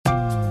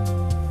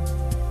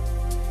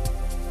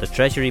The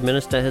Treasury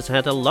Minister has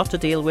had a lot to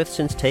deal with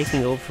since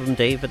taking over from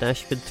David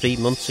Ashford 3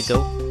 months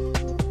ago.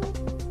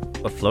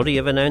 A flurry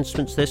of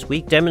announcements this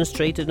week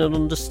demonstrated an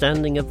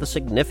understanding of the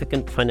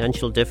significant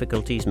financial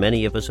difficulties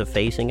many of us are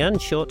facing,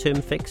 and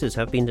short-term fixes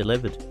have been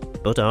delivered.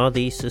 But are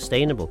these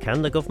sustainable?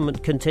 Can the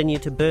government continue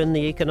to burn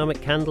the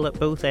economic candle at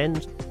both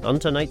ends? On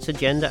tonight's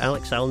agenda,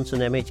 Alex Allinson,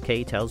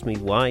 MHK, tells me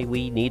why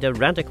we need a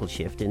radical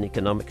shift in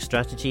economic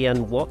strategy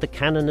and what the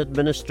Cannon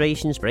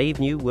administration's brave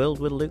new world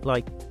will look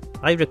like.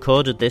 I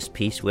recorded this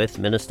piece with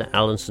Minister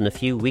Allinson a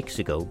few weeks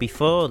ago,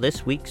 before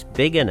this week's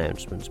big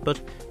announcements,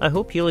 but I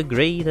hope you'll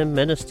agree the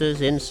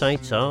Minister's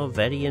insights are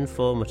very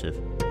informative.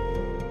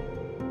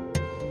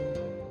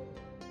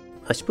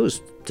 I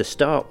suppose to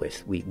start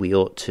with, we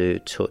ought to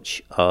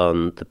touch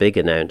on the big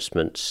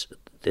announcements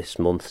this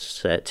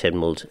month's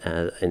Tynwald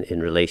in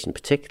relation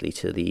particularly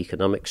to the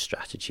economic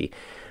strategy.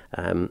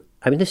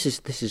 This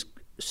is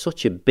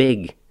such a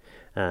big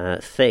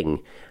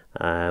thing.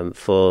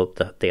 For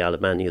the Isle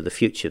of Man. The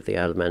future of the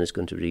Isle of Man is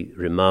going to be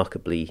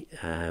remarkably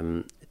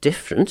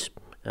different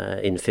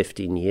in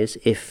 15 years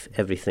if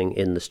everything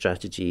in the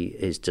strategy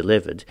is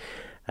delivered.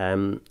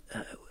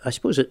 I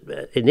suppose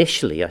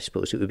initially it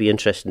would be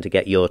interesting to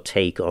get your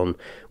take on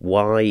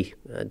why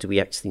do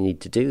we actually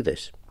need to do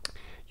this?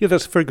 Yeah,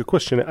 that's a very good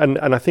question. And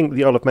I think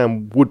the Isle of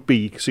Man would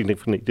be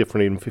significantly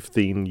different in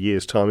 15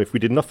 years' time if we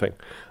did nothing.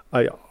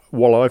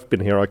 While I've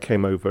been here, I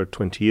came over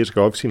 20 years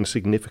ago. I've seen a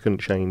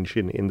significant change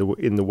in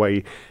the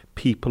way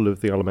people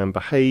of the Isle of Man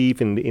behave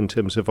in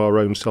terms of our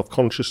own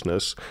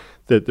self-consciousness.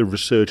 The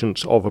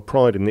resurgence of a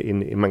pride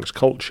in Manx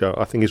culture,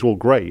 I think, is all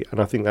great,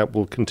 and I think that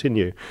will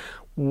continue.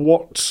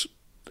 What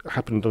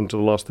happened under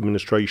the last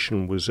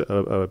administration was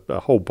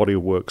a whole body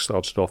of work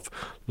started off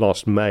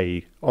last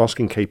May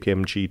asking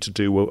KPMG to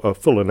do a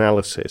full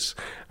analysis,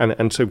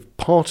 and so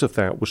part of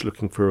that was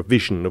looking for a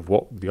vision of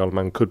what the Isle of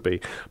Man could be,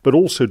 but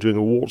also doing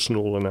a warts and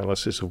all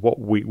analysis of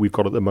what we've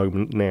got at the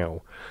moment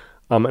now.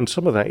 And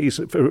some of that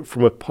is,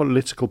 from a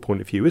political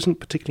point of view, isn't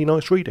particularly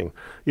nice reading,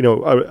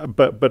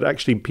 but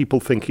actually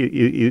people think it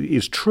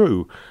is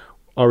true.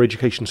 Our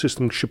education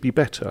system should be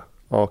better.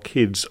 Our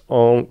kids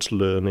aren't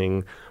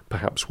learning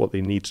perhaps what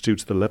they need to do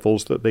to the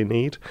levels that they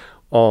need.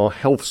 Our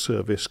health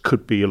service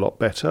could be a lot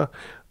better.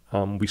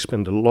 We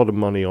spend a lot of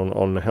money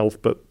on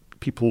health, but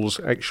people's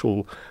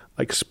actual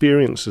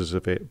experiences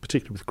of it,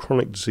 particularly with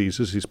chronic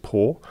diseases, is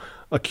poor.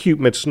 Acute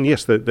medicine,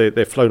 yes,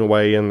 they're flown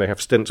away and they have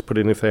stents put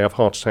in if they have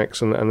heart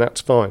attacks, and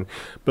that's fine.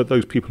 But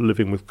those people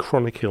living with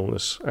chronic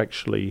illness,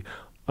 actually,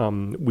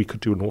 we could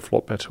do an awful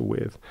lot better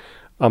with.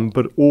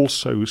 But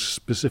also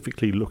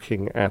specifically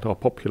looking at our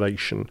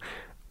population,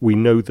 we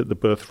know that the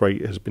birth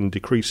rate has been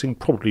decreasing,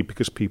 probably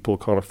because people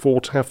can't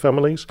afford to have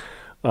families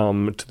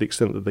to the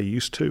extent that they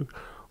used to.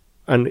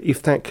 And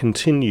if that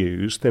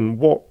continues, then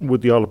what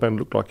would the Isle of Man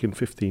look like in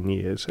 15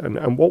 years?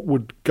 And what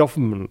would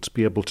government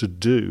be able to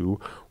do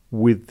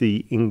with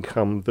the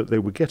income that they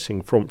were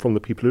getting from the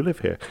people who live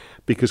here?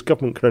 Because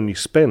government can only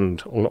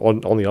spend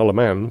on the Isle of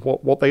Man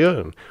what they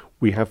earn.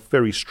 We have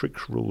very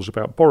strict rules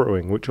about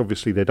borrowing, which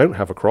obviously they don't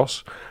have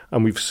across,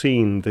 and we've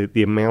seen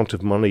the amount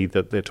of money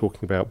that they're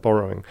talking about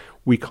borrowing.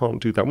 We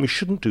can't do that, and we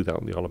shouldn't do that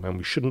on the Isle of Man.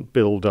 We shouldn't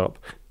build up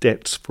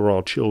debts for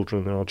our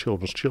children and our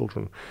children's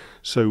children.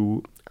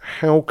 So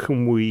how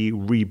can we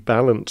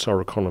rebalance our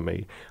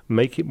economy,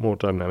 make it more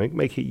dynamic,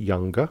 make it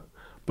younger,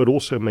 but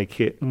also make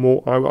it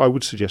more, I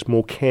would suggest,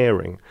 more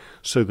caring,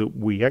 so that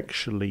we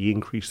actually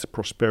increase the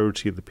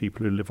prosperity of the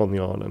people who live on the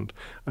island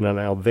and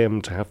allow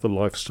them to have the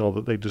lifestyle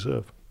that they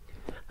deserve.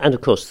 And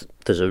of course,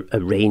 there's a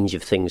range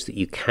of things that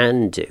you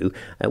can do.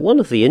 One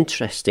of the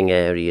interesting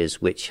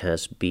areas which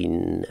has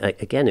been,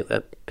 again,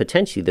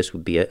 potentially this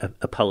would be a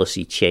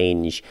policy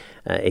change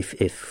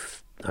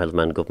if Isle of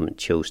Man government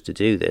chose to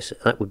do this,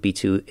 that would be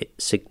to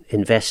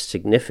invest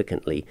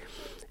significantly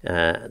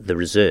the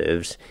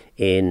reserves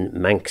in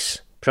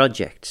Manx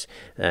projects.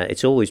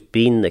 It's always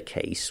been the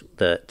case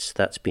that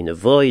that's been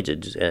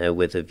avoided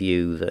with a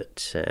view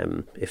that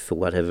if for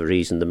whatever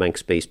reason the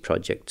Manx-based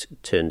project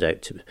turned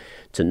out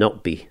to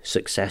not be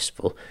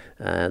successful,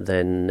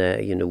 then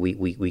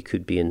we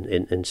could be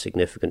in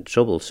significant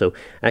trouble. So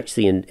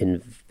actually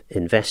in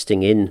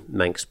investing in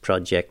Manx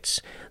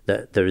projects,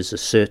 that there is a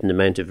certain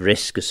amount of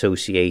risk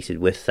associated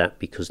with that,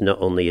 because not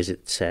only is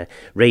it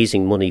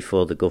raising money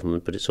for the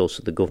government, but it's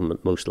also the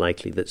government most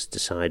likely that's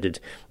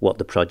decided what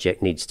the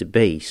project needs to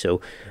be.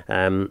 So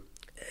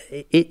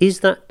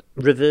is that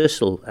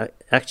reversal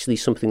actually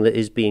something that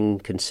is being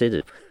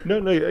considered?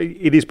 No,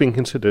 it is being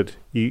considered.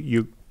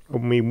 We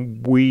on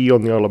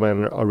the Isle of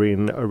Man are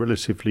in a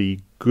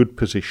relatively good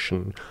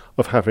position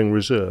of having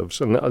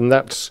reserves, and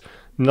that's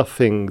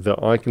nothing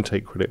that I can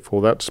take credit for.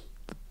 That's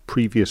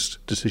previous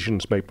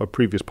decisions made by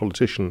previous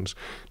politicians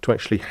to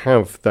actually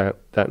have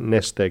that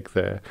nest egg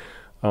there,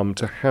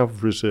 to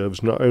have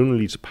reserves not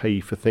only to pay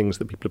for things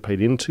that people are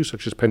paid into,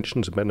 such as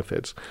pensions and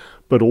benefits,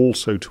 but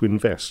also to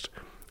invest.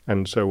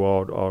 And so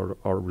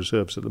our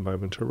reserves at the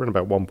moment are around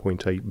about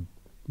 1.8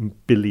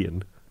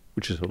 billion,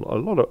 which is a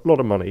lot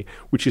of money,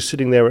 which is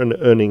sitting there and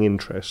earning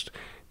interest.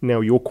 Now,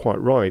 you're quite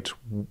right.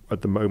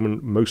 At the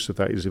moment, most of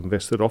that is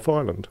invested off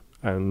island,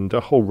 and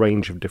a whole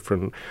range of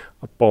different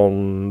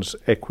bonds,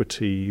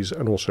 equities,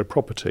 and also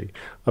property.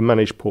 A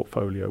managed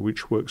portfolio,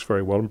 which works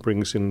very well and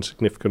brings in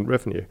significant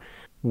revenue.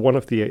 One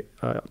of the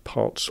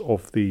parts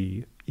of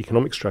the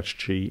economic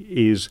strategy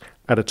is,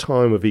 at a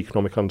time of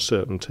economic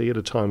uncertainty, at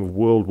a time of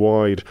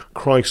worldwide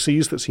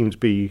crises that seem to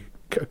be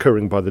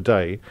occurring by the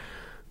day,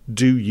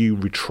 do you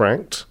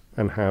retract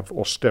and have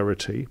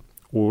austerity,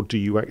 or do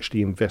you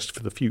actually invest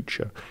for the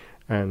future?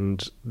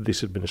 And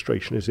this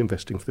administration is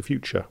investing for the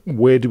future.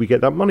 Where do we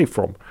get that money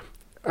from?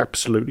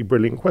 Absolutely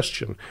brilliant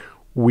question.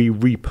 We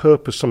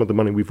repurpose some of the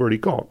money we've already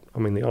got. I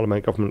mean, the Isle of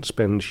Man government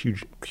spends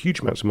huge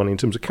amounts of money in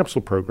terms of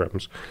capital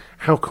programs.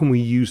 How can we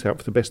use that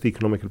for the best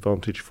economic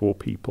advantage for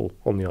people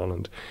on the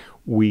island?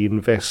 We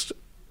invest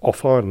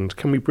off island.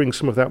 Can we bring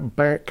some of that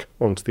back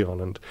onto the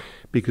island?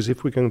 Because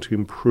if we're going to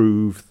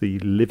improve the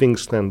living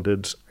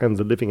standards and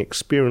the living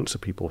experience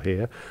of people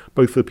here,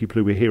 both for the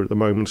people who are here at the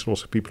moment and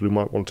also people who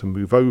might want to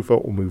move over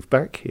or move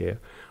back here,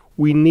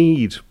 we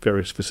need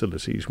various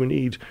facilities. We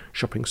need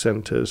shopping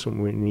centres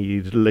and we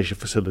need leisure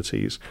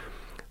facilities.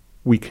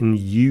 We can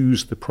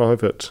use the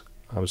private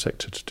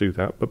sector to do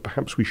that, but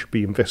perhaps we should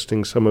be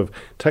investing some of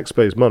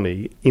taxpayers'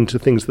 money into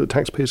things that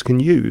taxpayers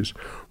can use,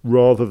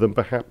 rather than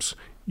perhaps,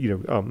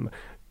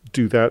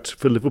 do that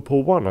for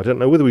Liverpool One. I don't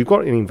know whether we've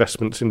got any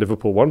investments in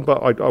Liverpool One,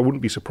 but I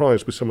wouldn't be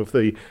surprised with some of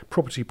the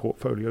property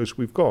portfolios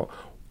we've got.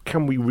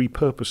 Can we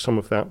repurpose some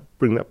of that,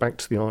 bring that back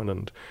to the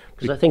island?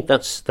 Because I think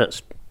that's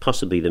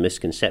possibly the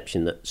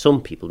misconception that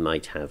some people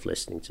might have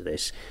listening to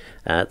this.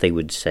 They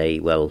would say,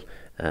 well,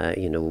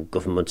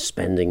 government's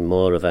spending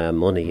more of our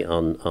money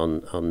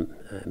on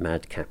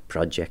madcap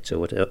projects or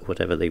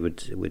whatever they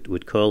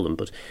would call them.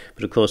 But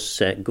of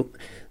course,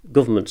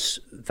 government's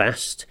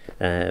vast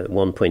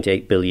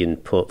 1.8 billion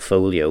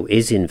portfolio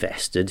is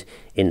invested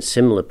in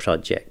similar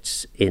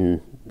projects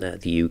in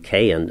the UK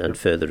and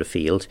further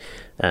afield.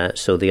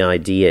 So the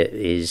idea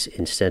is,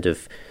 instead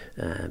of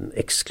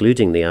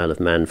excluding the Isle of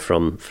Man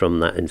from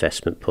that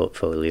investment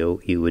portfolio,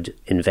 you would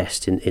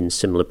invest in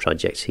similar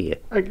projects here.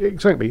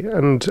 Exactly.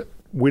 And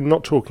we're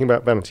not talking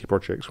about vanity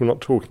projects. We're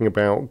not talking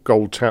about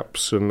gold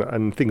taps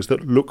and things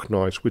that look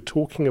nice. We're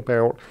talking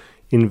about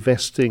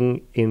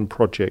investing in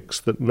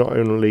projects that not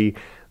only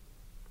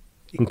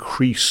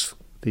increase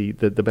the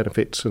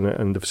benefits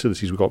and the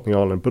facilities we've got on the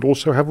island, but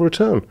also have a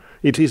return.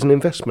 It is an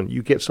investment.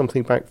 You get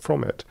something back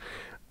from it.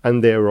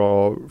 And there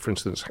are, for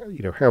instance,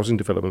 housing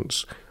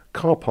developments,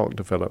 car park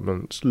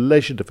developments,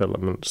 leisure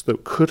developments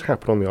that could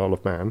happen on the Isle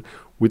of Man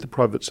with the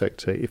private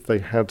sector if they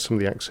had some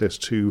of the access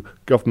to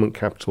government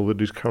capital that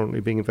is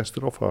currently being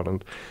invested off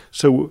island.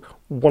 So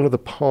one of the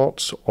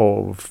parts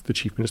of the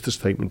Chief Minister's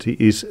statement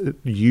is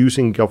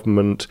using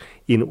government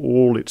in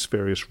all its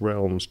various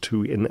realms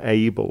to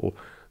enable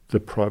the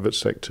private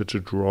sector to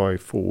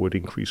drive forward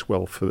increased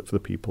wealth for the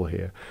people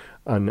here.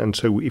 And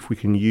so if we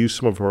can use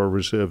some of our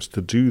reserves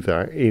to do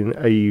that in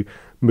a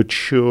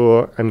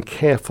mature and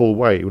careful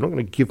way, we're not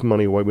going to give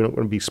money away, we're not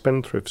going to be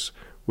spendthrifts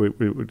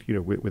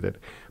with it,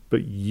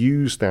 but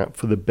use that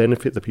for the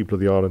benefit of the people of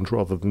the island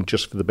rather than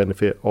just for the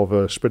benefit of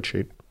a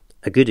spreadsheet.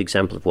 A good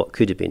example of what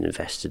could have been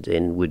invested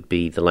in would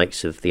be the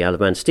likes of the Isle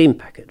of Man steam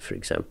packet, for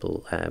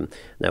example.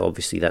 Now,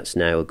 obviously, that's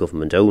now a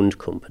government-owned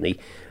company.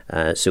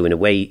 So in a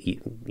way,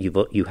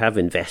 you have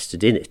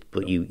invested in it,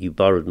 but you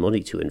borrowed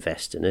money to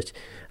invest in it.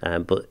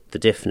 But the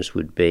difference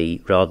would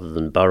be, rather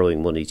than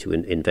borrowing money to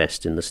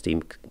invest in the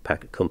steam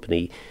packet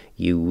company,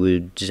 you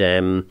would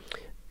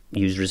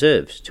use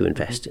reserves to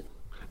invest in.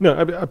 No,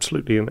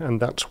 absolutely, and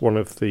that's one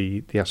of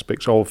the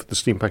aspects of the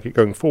steam packet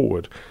going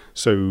forward.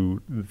 So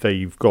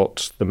they've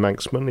got the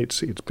Manxman,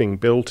 it's being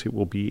built, it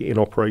will be in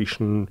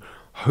operation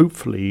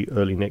hopefully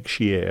early next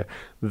year.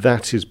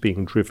 That is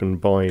being driven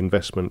by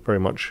investment, very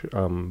much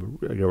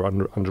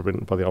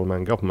underwritten by the Isle of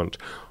Man government.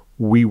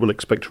 We will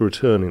expect a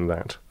return in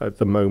that. At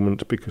the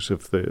moment, because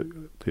of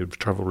the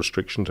travel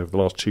restrictions over the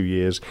last 2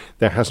 years,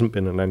 there hasn't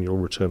been an annual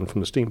return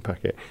from the steam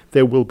packet.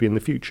 There will be in the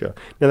future.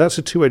 Now, that's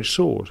a two-edged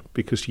sword,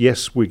 because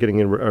yes, we're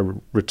getting a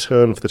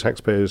return for the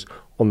taxpayers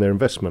on their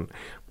investment,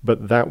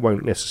 but that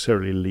won't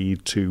necessarily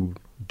lead to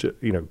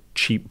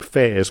cheap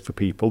fares for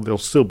people. They'll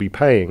still be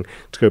paying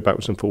to go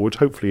backwards and forwards,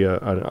 hopefully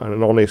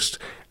an honest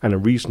and a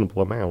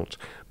reasonable amount.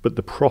 But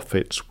the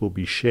profits will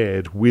be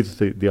shared with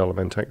the Isle of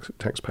Man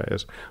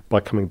taxpayers by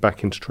coming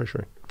back into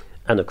Treasury.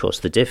 And of course,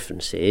 the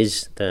difference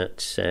is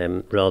that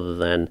rather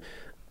than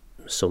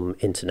some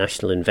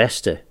international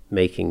investor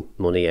making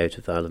money out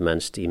of the Isle of Man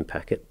steam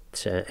packet,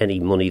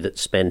 any money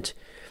that's spent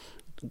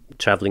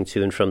travelling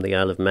to and from the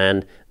Isle of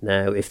Man,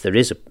 now if there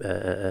is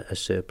a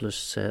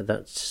surplus,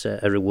 that's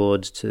a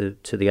reward to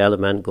the Isle of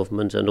Man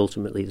government and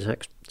ultimately the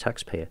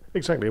taxpayer.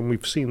 Exactly, and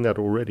we've seen that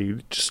already.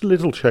 Just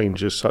little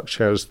changes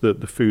such as the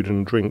food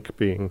and drink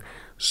being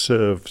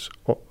served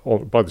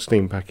by the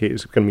steam packet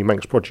is going to be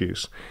Manx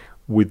produce.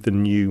 With the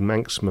new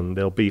Manxman,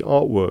 there'll be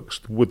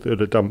artworks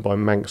that are done by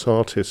Manx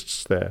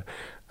artists there.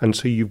 And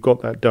so you've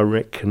got that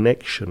direct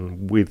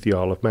connection with the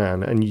Isle of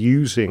Man, and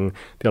using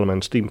the Isle of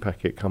Man Steam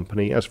Packet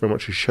Company as very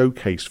much a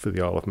showcase for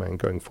the Isle of Man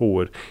going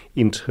forward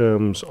in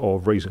terms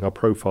of raising our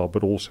profile,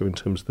 but also in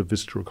terms of the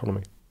visitor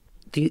economy.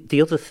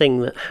 The other thing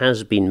that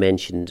has been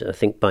mentioned, I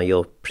think, by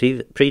your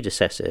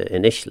predecessor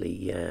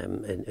initially,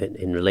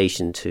 in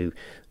relation to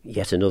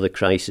yet another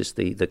crisis,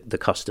 the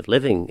cost of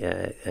living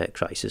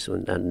crisis,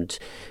 and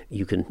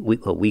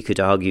we could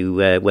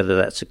argue whether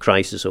that's a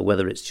crisis or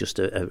whether it's just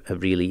a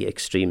really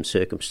extreme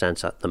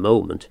circumstance at the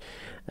moment.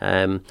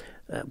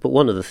 But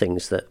one of the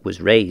things that was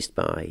raised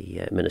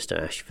by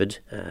Minister Ashford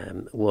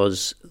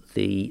was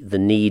the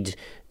need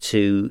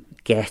to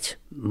get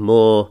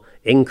more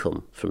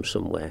income from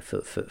somewhere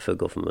for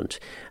government.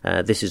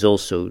 This is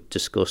also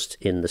discussed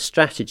in the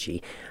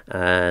strategy,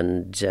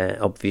 and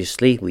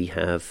obviously we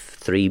have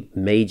three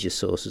major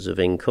sources of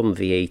income: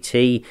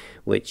 VAT,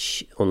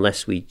 which,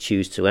 unless we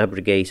choose to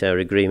abrogate our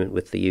agreement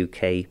with the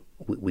UK,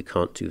 we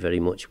can't do very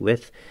much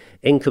with;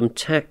 income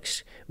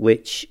tax,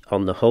 which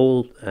on the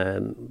whole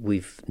Isle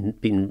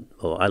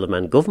of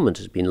Man government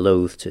has been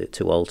loath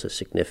to alter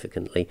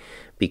significantly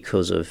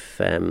because of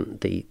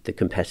the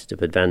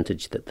competitive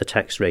advantage that the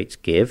tax rates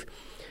give.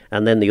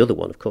 And then the other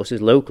one, of course,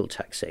 is local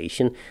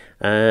taxation,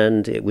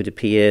 and it would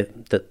appear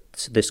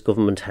that this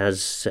government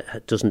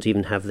doesn't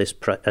even have this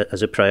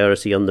as a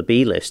priority on the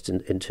B list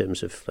in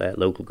terms of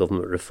local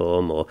government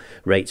reform or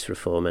rates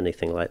reform,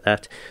 anything like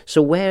that.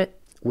 So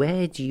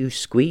where do you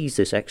squeeze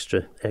this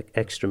extra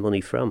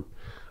money from?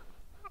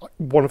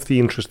 One of the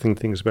interesting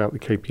things about the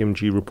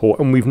KPMG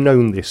report, and we've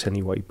known this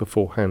anyway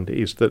beforehand,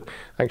 is that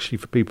actually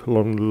for people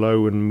on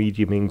low and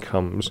medium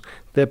incomes,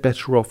 they're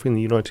better off in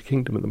the United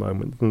Kingdom at the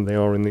moment than they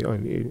are on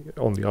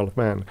the Isle of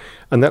Man.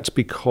 And that's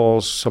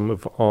because some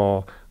of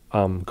our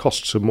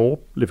costs are more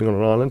living on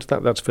an island.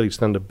 That's fairly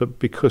standard. But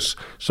because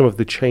some of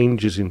the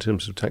changes in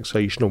terms of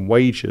taxation and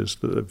wages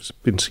that have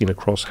been seen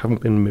across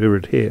haven't been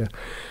mirrored here,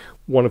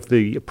 one of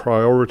the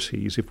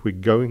priorities, if we're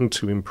going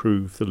to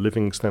improve the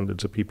living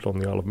standards of people on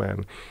the Isle of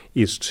Man,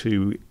 is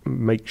to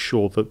make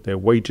sure that their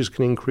wages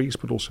can increase,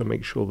 but also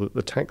make sure that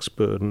the tax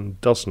burden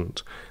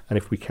doesn't, and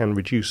if we can,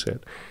 reduce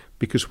it.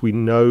 Because we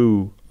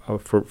know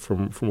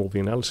from all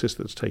the analysis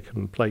that's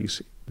taken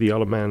place, the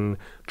Isle of Man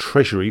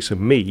Treasury, so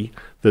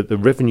that the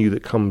revenue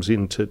that comes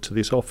into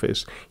this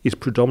office is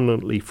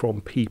predominantly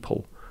from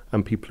people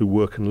and people who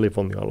work and live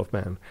on the Isle of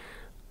Man.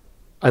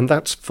 And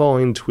that's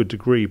fine to a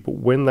degree, but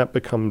when that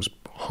becomes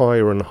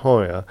higher and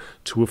higher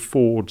to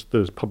afford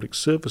the public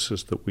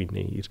services that we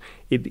need,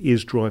 it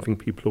is driving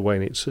people away,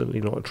 and it's certainly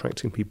not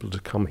attracting people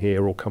to come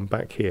here or come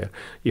back here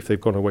if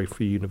they've gone away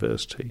for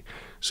university.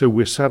 So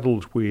we're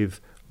saddled with,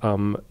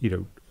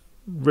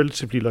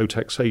 relatively low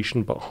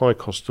taxation but high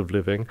cost of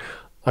living.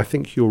 I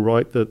think you're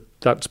right that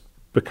that's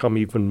become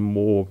even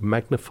more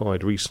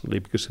magnified recently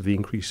because of the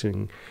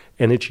increasing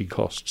energy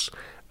costs.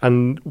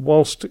 And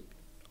whilst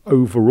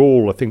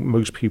overall, I think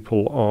most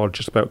people are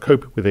just about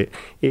coping with it.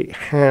 It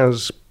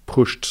has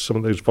pushed some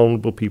of those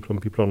vulnerable people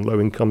and people on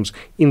low incomes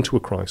into a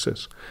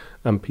crisis.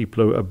 And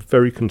people are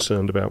very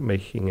concerned about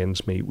making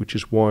ends meet, which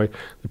is why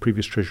the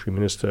previous Treasury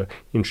Minister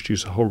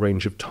introduced a whole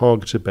range of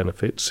targeted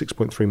benefits,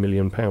 £6.3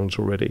 million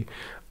already,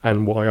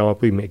 and why I'll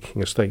be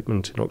making a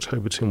statement in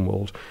October,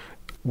 Tynwald.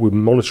 We're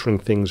monitoring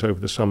things over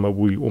the summer.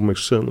 We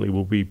almost certainly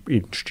will be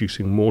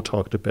introducing more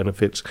targeted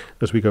benefits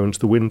as we go into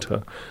the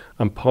winter.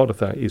 And part of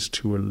that is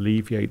to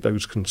alleviate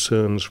those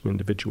concerns from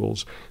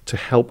individuals, to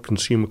help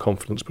consumer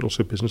confidence, but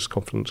also business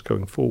confidence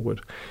going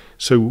forward.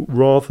 So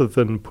rather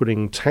than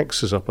putting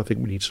taxes up, I think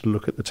we need to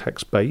look at the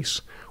tax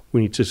base.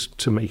 We need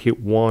to make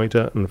it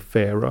wider and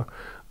fairer.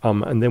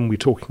 And then we're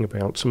talking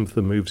about some of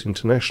the moves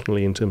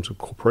internationally in terms of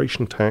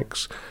corporation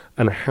tax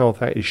and how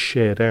that is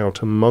shared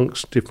out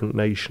amongst different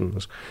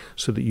nations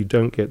so that you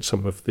don't get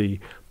some of the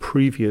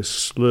previous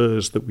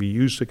slurs that we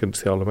used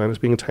against the Isle of Man as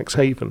being a tax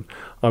haven.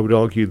 I would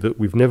argue that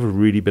we've never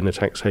really been a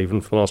tax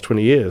haven for the last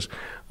 20 years.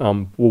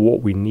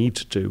 What we need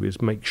to do is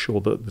make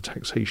sure that the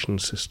taxation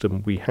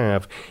system we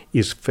have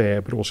is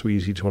fair but also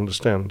easy to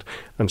understand.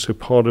 And so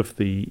part of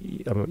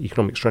the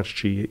economic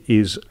strategy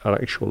is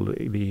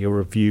actually a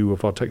review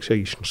of our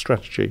taxation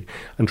strategy,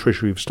 and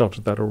Treasury have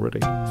started that already.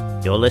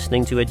 You're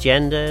listening to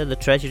Agenda. The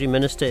Treasury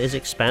Minister is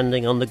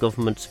expanding on the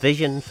government's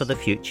vision for the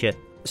future.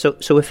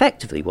 So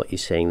effectively what you're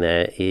saying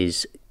there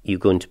is you're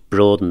going to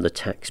broaden the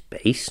tax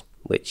base,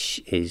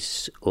 which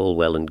is all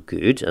well and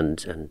good,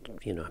 and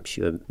I'm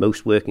sure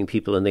most working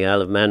people in the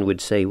Isle of Man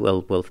would say,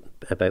 well,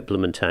 about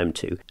blooming time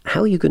too.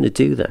 How are you going to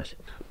do that?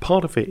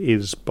 Part of it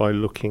is by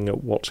looking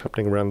at what's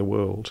happening around the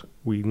world.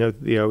 We know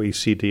that the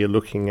OECD are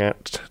looking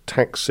at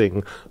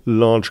taxing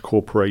large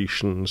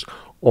corporations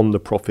on the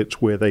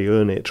profits where they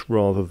earn it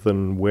rather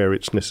than where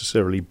it's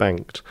necessarily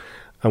banked.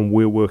 And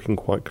we're working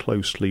quite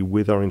closely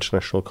with our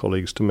international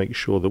colleagues to make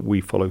sure that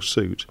we follow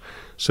suit.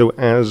 So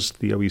as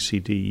the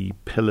OECD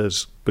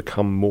pillars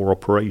become more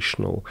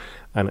operational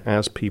and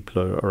as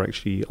people are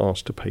actually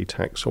asked to pay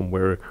tax on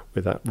where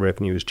that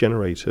revenue is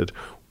generated,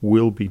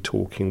 will be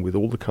talking with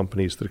all the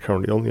companies that are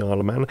currently on the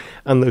Isle of Man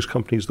and those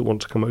companies that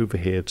want to come over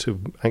here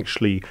to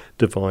actually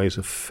devise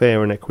a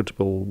fair and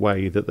equitable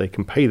way that they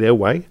can pay their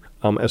way,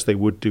 as they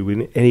would do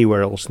in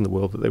anywhere else in the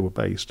world that they were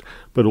based,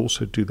 but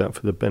also do that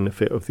for the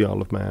benefit of the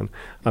Isle of Man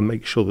and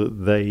make sure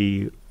that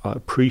they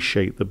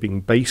appreciate that being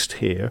based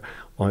here,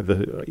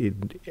 either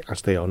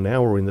as they are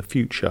now or in the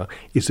future,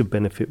 is a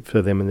benefit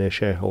for them and their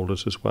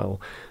shareholders as well.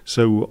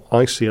 So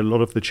I see a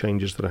lot of the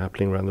changes that are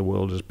happening around the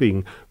world as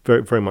being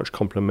very, very much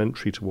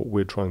complementary to what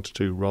we're trying to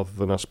do rather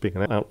than us being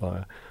an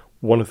outlier.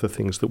 One of the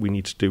things that we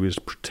need to do is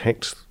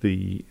protect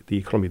the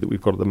economy that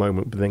we've got at the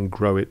moment, but then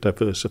grow it,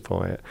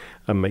 diversify it,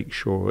 and make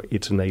sure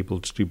it's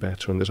enabled to do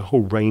better. And there's a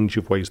whole range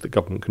of ways that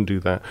government can do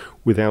that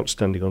without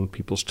standing on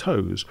people's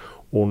toes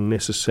or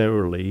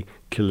necessarily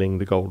killing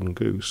the golden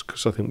goose,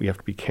 because I think we have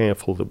to be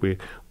careful that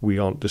we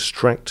aren't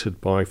distracted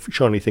by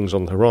shiny things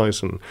on the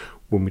horizon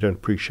when we don't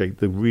appreciate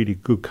the really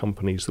good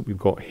companies that we've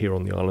got here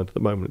on the island at the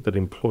moment that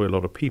employ a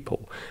lot of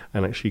people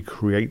and actually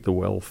create the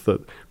wealth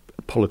that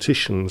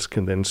politicians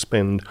can then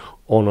spend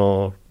on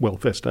our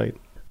welfare state.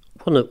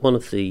 One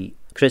of the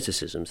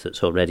criticisms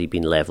that's already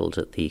been levelled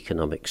at the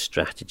economic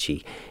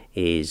strategy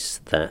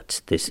is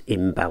that this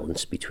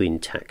imbalance between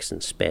tax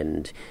and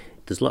spend.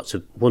 There's lots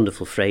of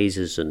wonderful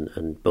phrases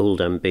and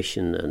bold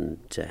ambition and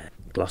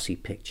glossy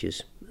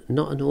pictures.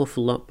 Not an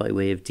awful lot by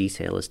way of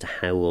detail as to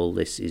how all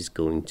this is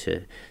going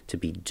to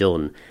be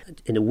done.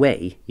 In a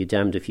way, you're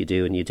damned if you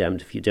do and you're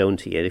damned if you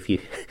don't here.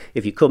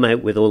 If you come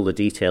out with all the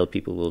detail,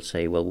 people will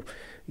say, well,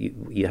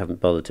 you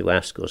haven't bothered to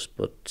ask us.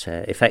 But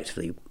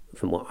effectively,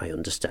 from what I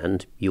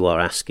understand, you are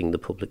asking the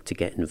public to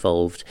get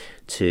involved,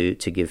 to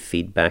give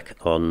feedback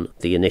on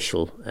the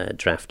initial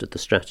draft of the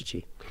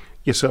strategy.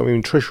 Yes, I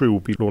mean, Treasury will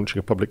be launching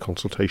a public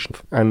consultation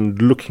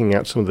and looking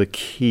at some of the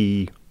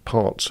key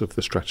parts of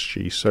the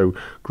strategy. So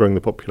growing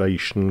the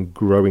population,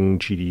 growing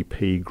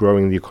GDP,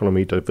 growing the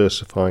economy,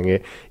 diversifying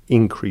it,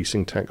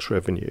 increasing tax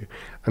revenue,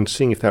 and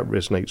seeing if that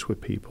resonates with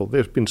people.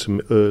 There's been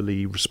some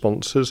early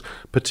responses,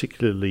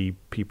 particularly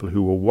people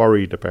who were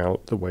worried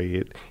about the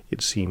way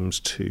it seems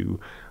to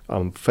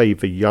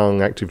favour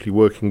young, actively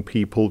working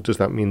people. Does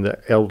that mean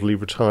that elderly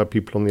retired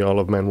people on the Isle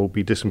of Man will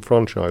be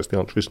disenfranchised? The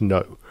answer is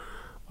no.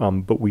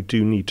 But we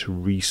do need to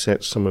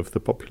reset some of the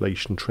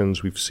population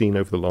trends we've seen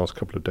over the last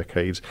couple of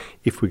decades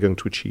if we're going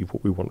to achieve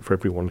what we want for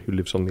everyone who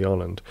lives on the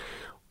island.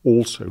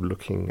 Also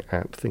looking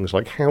at things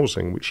like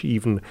housing, which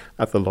even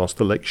at the last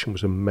election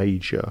was a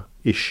major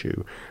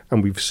issue.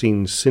 And we've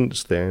seen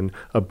since then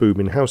a boom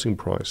in housing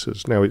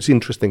prices. Now, it's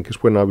interesting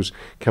because when I was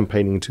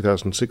campaigning in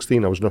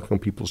 2016, I was knocking on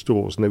people's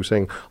doors and they were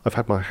saying, I've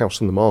had my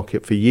house on the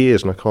market for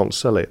years and I can't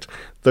sell it.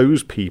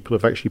 Those people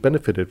have actually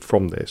benefited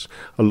from this.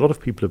 A lot of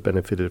people have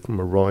benefited from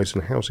a rise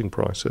in housing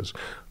prices.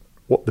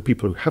 What the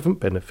people who haven't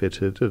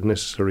benefited are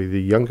necessarily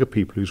the younger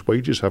people whose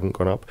wages haven't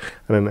gone up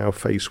and are now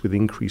faced with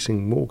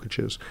increasing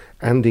mortgages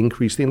and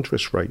increased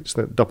interest rates,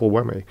 that double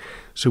whammy.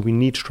 So we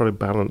need to try to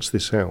balance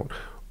this out.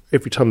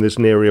 Every time there's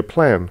an area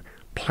plan,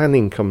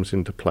 planning comes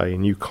into play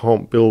and you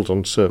can't build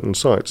on certain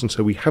sites. And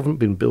so we haven't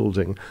been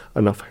building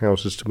enough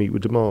houses to meet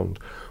with demand.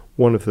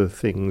 One of the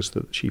things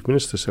that the Chief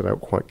Minister set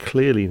out quite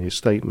clearly in his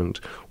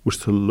statement was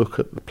to look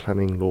at the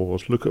planning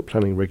laws, look at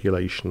planning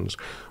regulations,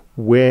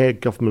 where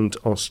government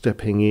are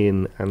stepping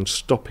in and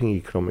stopping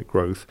economic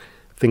growth,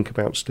 think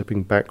about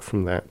stepping back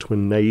from that to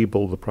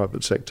enable the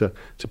private sector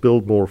to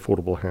build more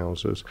affordable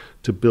houses,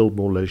 to build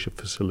more leisure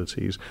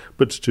facilities,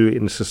 but to do it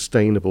in a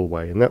sustainable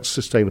way. And that's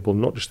sustainable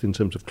not just in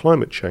terms of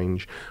climate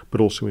change, but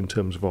also in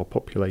terms of our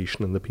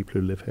population and the people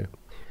who live here.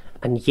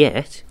 And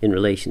yet, in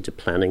relation to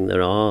planning,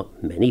 there are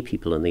many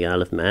people on the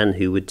Isle of Man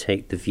who would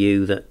take the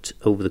view that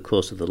over the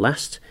course of the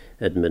last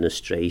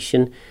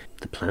administration,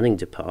 the planning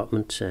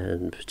department,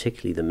 and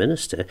particularly the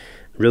minister,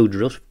 rode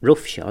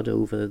roughshod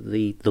over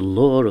the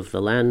law of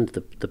the land,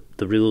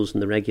 the rules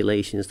and the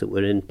regulations that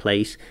were in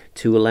place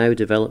to allow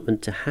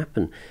development to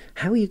happen.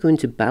 How are you going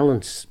to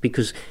balance?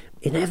 Because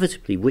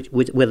inevitably,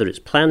 whether it's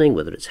planning,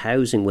 whether it's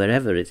housing,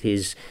 wherever it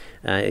is,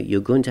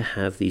 you're going to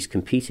have these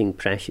competing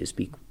pressures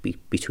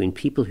between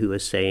people who are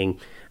saying,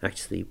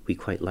 actually, we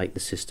quite like the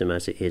system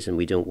as it is and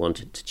we don't want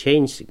it to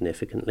change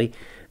significantly,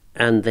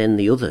 and then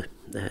the other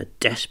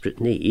desperate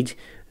need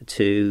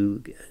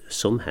to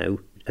somehow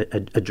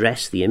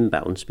address the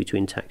imbalance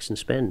between tax and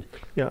spend.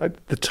 Yeah,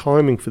 the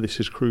timing for this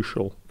is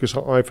crucial, because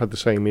I've had the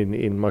same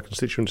in my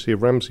constituency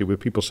of Ramsey, with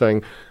people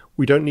saying,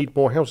 we don't need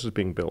more houses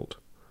being built.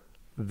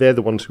 They're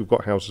the ones who've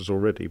got houses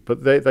already,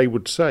 but they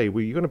would say,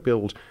 well, you're going to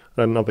build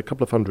another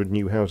couple of hundred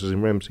new houses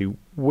in Ramsey.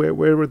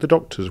 Where are the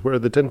doctors? Where are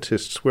the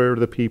dentists? Where are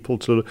the people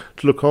to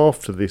look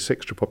after this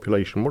extra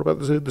population? What about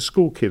the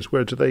school kids?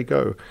 Where do they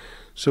go?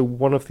 So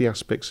one of the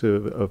aspects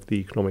of the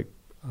economic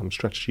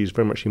strategy is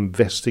very much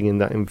investing in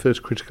that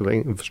first critical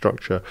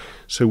infrastructure.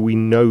 So we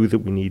know that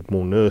we need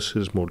more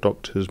nurses, more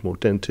doctors, more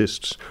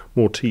dentists,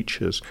 more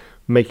teachers.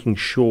 making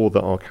sure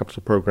that our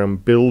capital programme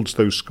builds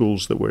those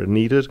schools that were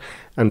needed.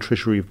 And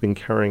Treasury have been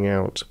carrying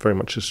out very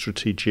much a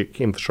strategic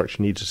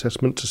infrastructure needs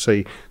assessment to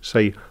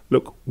say,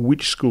 look,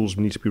 which schools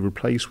need to be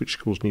replaced, which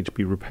schools need to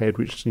be repaired,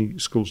 which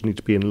schools need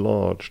to be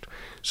enlarged.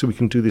 So we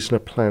can do this in a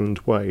planned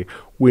way.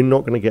 We're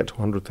not going to get to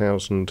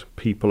 100,000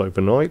 people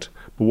overnight,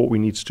 but what we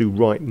need to do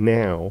right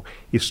now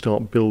is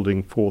start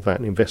building for that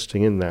and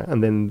investing in that.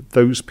 And then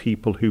those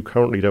people who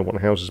currently don't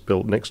want houses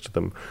built next to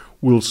them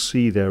will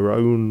see their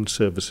own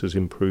services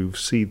improve,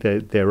 see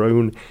their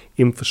own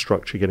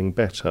infrastructure getting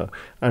better,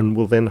 and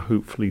will then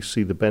hopefully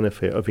see the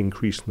benefit of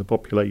increasing the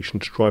population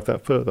to drive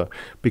that further.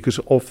 Because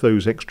of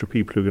those extra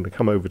people who are going to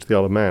come over to the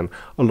Isle of Man,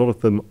 a lot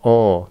of them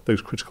are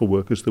those critical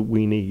workers that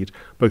we need,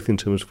 both in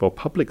terms of our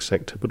public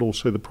sector, but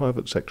also the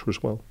private sector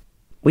as well.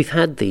 We've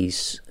had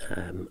these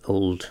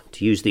to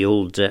use the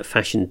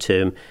old-fashioned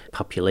term,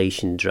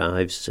 population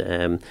drives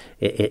in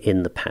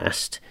the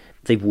past.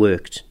 They've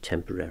worked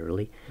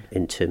temporarily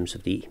in terms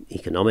of the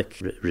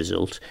economic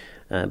result,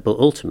 but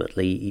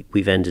ultimately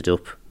we've ended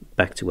up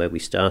back to where we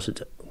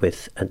started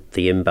with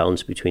the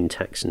imbalance between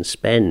tax and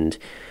spend.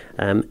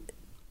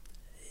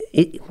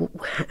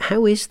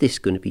 How is this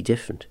going to be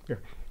different? Yeah.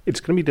 It's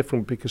going to be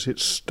different because it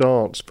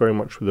starts very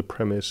much with the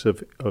premise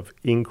of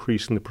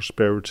increasing the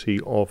prosperity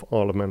of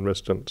Isle of Man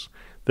residents,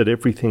 that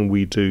everything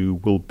we do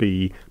will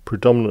be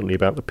predominantly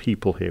about the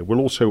people here.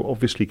 We'll also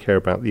obviously care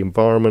about the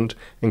environment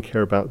and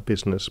care about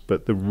business,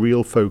 but the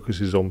real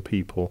focus is on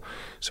people.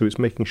 So it's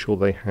making sure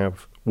they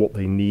have what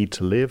they need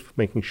to live,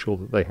 making sure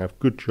that they have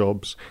good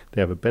jobs,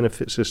 they have a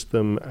benefit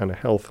system and a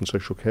health and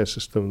social care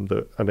system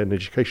and an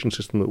education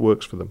system that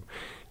works for them.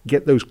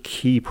 Get those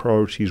key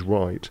priorities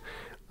right.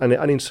 And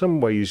in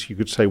some ways, you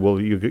could say, well,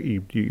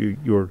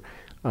 you're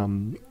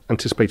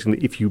anticipating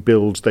that if you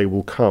build, they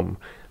will come.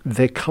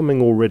 They're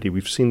coming already.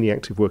 We've seen the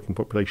active working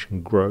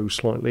population grow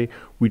slightly.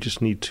 We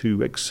just need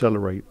to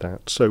accelerate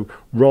that. So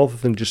rather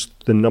than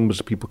just the numbers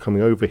of people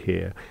coming over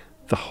here,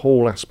 the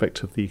whole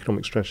aspect of the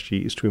economic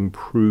strategy is to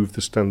improve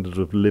the standard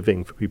of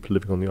living for people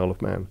living on the Isle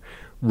of Man,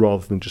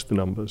 rather than just the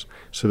numbers.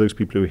 So those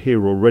people who are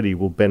here already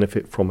will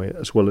benefit from it,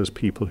 as well as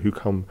people who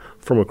come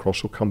from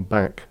across or come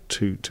back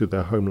to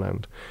their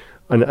homeland.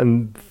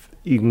 And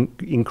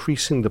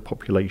increasing the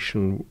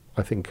population,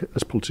 I think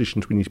as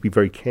politicians we need to be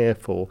very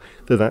careful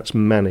that that's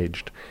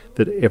managed,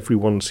 that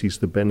everyone sees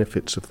the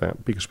benefits of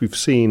that, because we've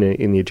seen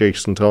in the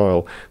adjacent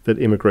Isle that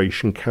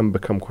immigration can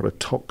become quite a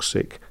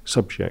toxic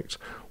subject.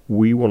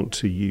 We want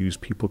to use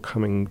people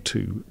coming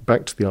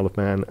back to the Isle of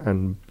Man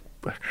and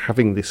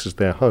having this as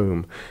their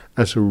home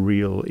as a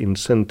real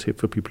incentive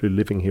for people who are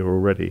living here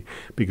already,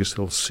 because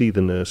they'll see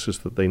the nurses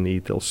that they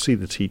need, they'll see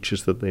the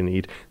teachers that they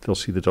need, they'll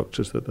see the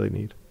doctors that they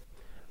need.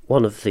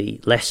 One of the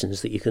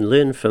lessons that you can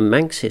learn from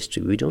Manx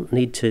history, we don't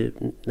need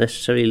to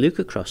necessarily look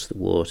across the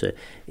water,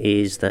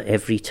 is that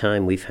every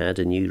time we've had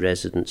a new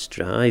residents'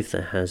 drive,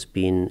 there has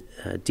been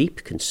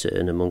deep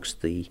concern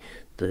amongst the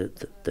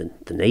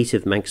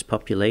native Manx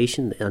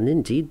population, and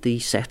indeed the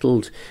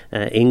settled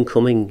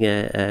incoming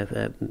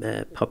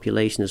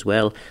population as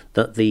well,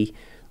 that the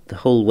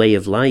whole way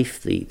of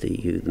life, the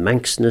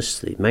Manxness,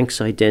 the Manx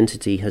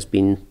identity has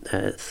been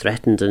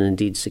threatened and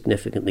indeed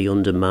significantly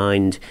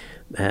undermined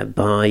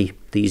by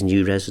these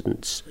new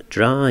residents'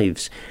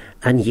 drives.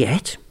 And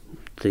yet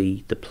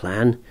the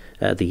plan,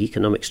 the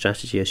economic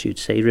strategy, I should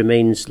say,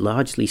 remains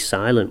largely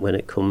silent when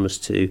it comes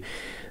to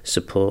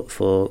support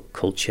for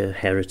culture,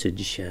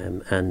 heritage,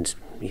 and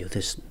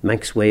this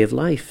Manx way of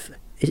life.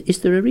 Is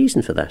there a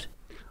reason for that?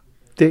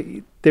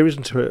 There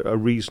isn't a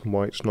reason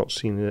why it's not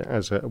seen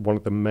as one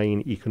of the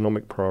main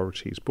economic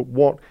priorities, but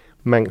what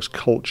Manx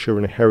culture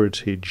and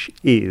heritage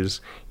is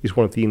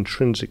one of the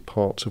intrinsic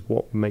parts of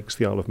what makes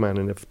the Isle of Man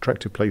an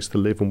attractive place to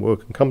live and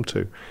work and come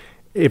to.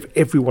 If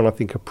everyone, I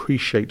think,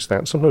 appreciates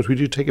that, sometimes we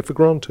do take it for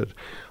granted.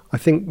 I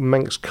think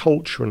Manx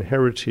culture and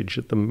heritage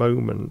at the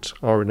moment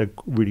are in a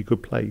really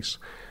good place.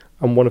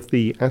 And one of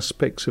the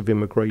aspects of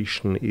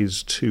immigration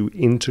is to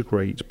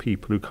integrate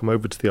people who come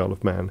over to the Isle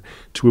of Man,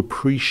 to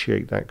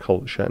appreciate that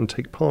culture and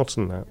take part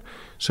in that.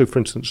 So, for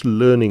instance,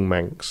 learning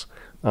Manx,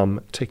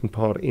 taking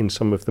part in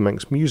some of the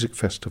Manx music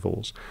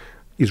festivals,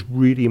 is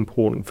really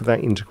important for that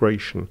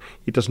integration.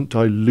 It doesn't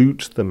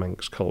dilute the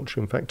Manx culture.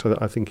 In fact,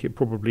 I think it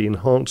probably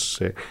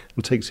enhances it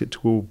and takes it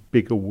to a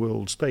bigger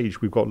world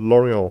stage. We've got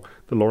Lorient,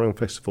 the Lorient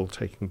Festival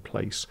taking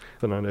place,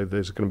 and I know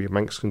there's going to be a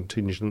Manx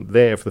contingent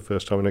there for the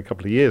first time in a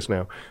couple of years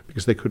now,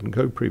 because they couldn't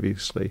go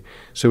previously.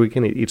 So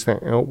again, it's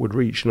that outward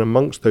reach, and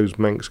amongst those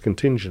Manx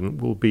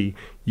contingent will be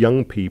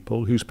young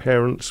people whose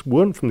parents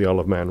weren't from the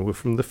Isle of Man, were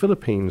from the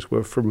Philippines,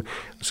 were from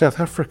South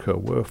Africa,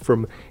 were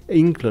from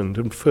England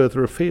and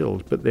further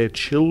afield, but their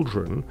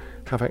children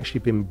have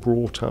actually been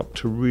brought up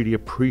to really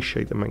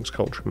appreciate the Manx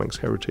culture, Manx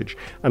heritage,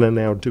 and are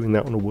now doing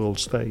that on a world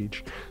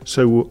stage.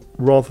 So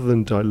rather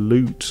than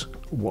dilute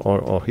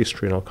our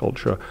history and our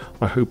culture,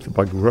 I hope that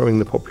by growing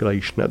the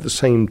population at the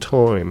same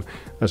time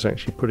as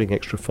actually putting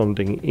extra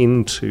funding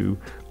into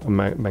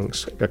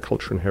Manx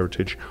culture and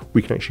heritage,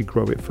 we can actually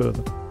grow it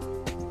further.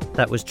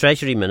 That was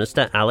Treasury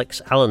Minister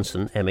Alex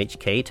Allinson,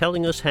 MHK,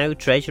 telling us how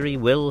Treasury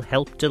will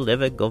help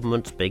deliver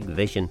government's big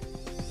vision.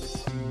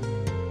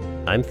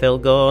 I'm Phil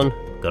Gaughan.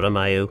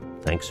 Guramayu.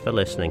 Thanks for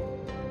listening.